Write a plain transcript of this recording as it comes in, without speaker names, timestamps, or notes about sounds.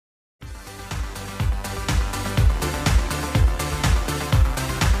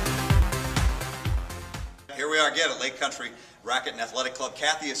Racquet at Lake Country Racquet and Athletic Club.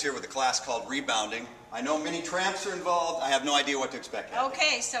 Kathy is here with a class called Rebounding. I know mini tramps are involved. I have no idea what to expect, Kathy.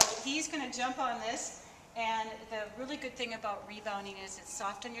 Okay, so he's going to jump on this, and the really good thing about rebounding is it's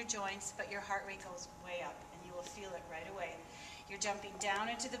soft on your joints, but your heart rate goes way up, and you will feel it right away. You're jumping down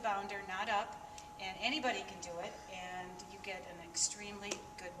into the bounder, not up, and anybody can do it, and you get an extremely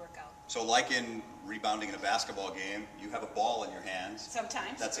good workout. So like in rebounding in a basketball game, you have a ball in your hands.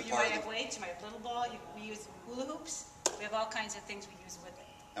 Sometimes. That's a you part might of have weights, you might have little ball, we use hula hoops. We have all kinds of things we use with it.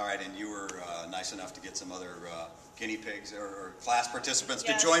 All right, and you were nice enough to get some other guinea pigs or class participants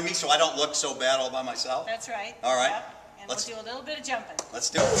Yes. to join me so I don't look so bad all by myself? That's right. All right. Yep. And we'll do a little bit of jumping. Let's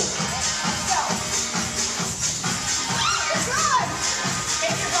do it. Let's go. Good.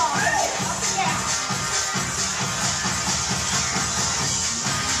 Take your ball. Up and down.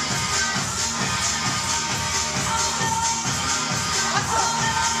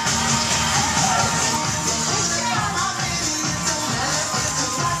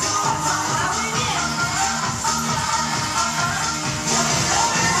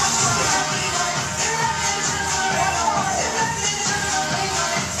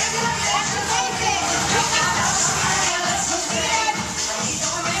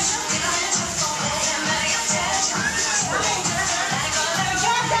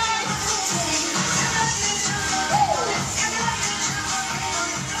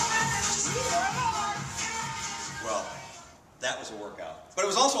 That was a workout. But it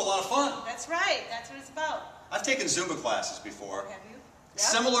was also a lot of fun. That's right. That's what it's about. I've taken Zumba classes before. Have you? Yep.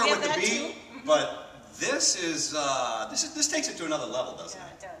 Similar with the beat, too. but this is this takes it to another level, doesn't it?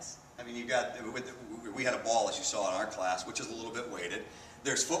 Yeah, it does. I mean, you got we had a ball, as you saw in our class, which is a little bit weighted.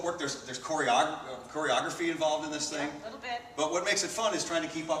 There's footwork. There's choreography involved in this thing. Yeah, a little bit. But what makes it fun is trying to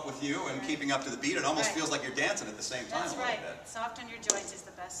keep up with you and keeping up to the beat. It almost feels like you're dancing at the same time. That's a little right. bit. Soft on your joints is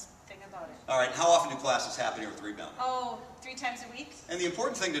the best thing about it. All right. How often do classes happen here with Rebounding? Oh, 3 times a week. And the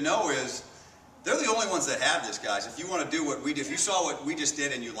important thing to know is they're the only ones that have this, guys. If you want to do what we did, if you saw what we just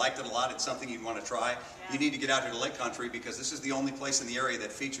did and you liked it a lot, it's something you'd want to try, you need to get out here to Lake Country because this is the only place in the area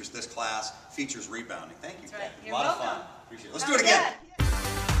that features this class, features rebounding. Thank you, That's right. Kathy. You're a lot welcome. of fun. Appreciate it. Let's do it again.